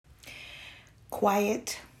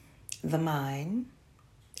Quiet the mind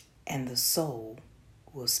and the soul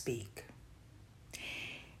will speak.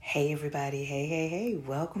 Hey everybody, hey,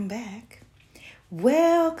 welcome back.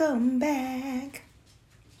 Welcome back.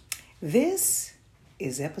 This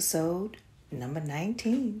is episode number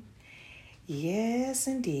 19. Yes,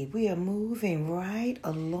 indeed, we are moving right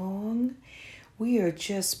along. We are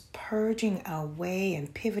just purging our way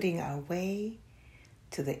and pivoting our way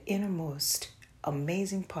to the innermost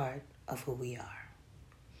amazing part of who we are.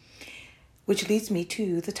 Which leads me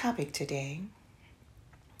to the topic today.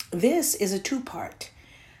 This is a two-part.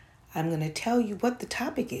 I'm going to tell you what the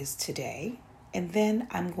topic is today, and then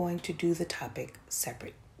I'm going to do the topic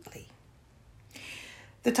separately.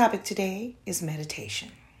 The topic today is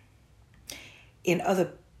meditation. In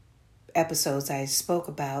other episodes, I spoke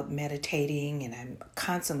about meditating, and I'm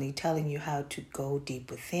constantly telling you how to go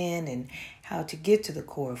deep within and how to get to the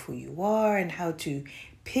core of who you are and how to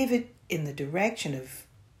pivot in the direction of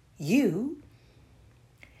you.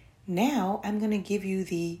 Now I'm going to give you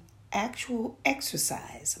the actual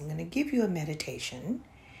exercise. I'm going to give you a meditation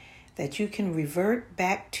that you can revert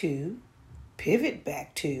back to, pivot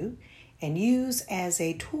back to, and use as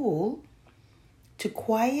a tool to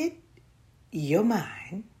quiet your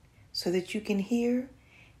mind so that you can hear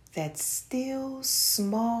that still,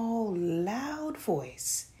 small, loud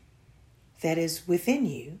voice that is within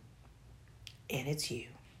you, and it's you.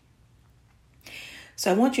 So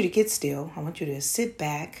I want you to get still. I want you to sit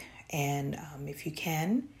back and if you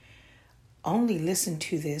can, only listen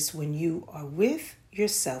to this when you are with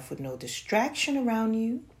yourself with no distraction around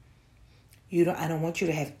you. I don't want you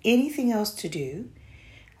to have anything else to do.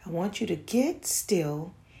 I want you to get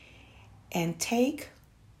still and take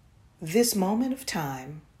this moment of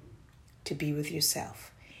time to be with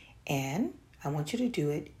yourself. And I want you to do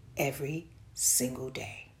it every single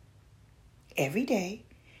day. Every day,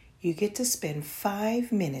 you get to spend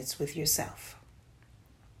 5 minutes with yourself.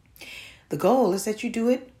 The goal is that you do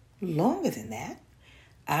it longer than that.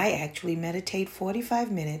 I actually meditate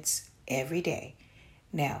 45 minutes every day.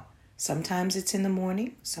 Now, sometimes it's in the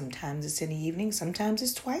morning, sometimes it's in the evening, sometimes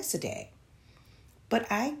it's twice a day. But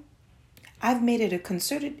I've made it a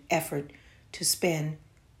concerted effort to spend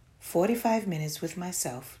 45 minutes with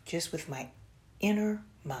myself, just with my inner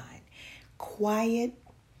mind. Quiet.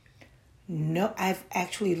 No, I've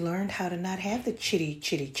actually learned how to not have the chitty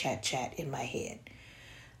chat in my head.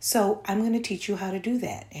 So I'm going to teach you how to do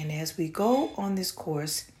that. And as we go on this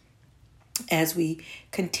course, as we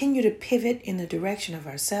continue to pivot in the direction of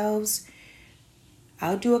ourselves,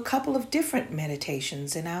 I'll do a couple of different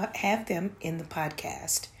meditations and I'll have them in the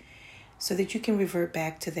podcast so that you can revert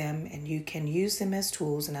back to them and you can use them as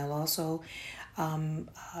tools. And I'll also,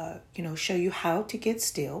 show you how to get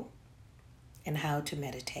still and how to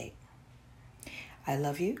meditate. I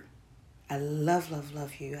love you. I love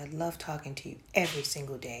you. I love talking to you every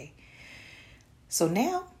single day. So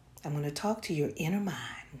now I'm going to talk to your inner mind.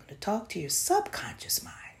 I'm going to talk to your subconscious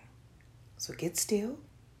mind. So get still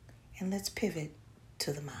and let's pivot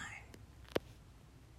to the mind.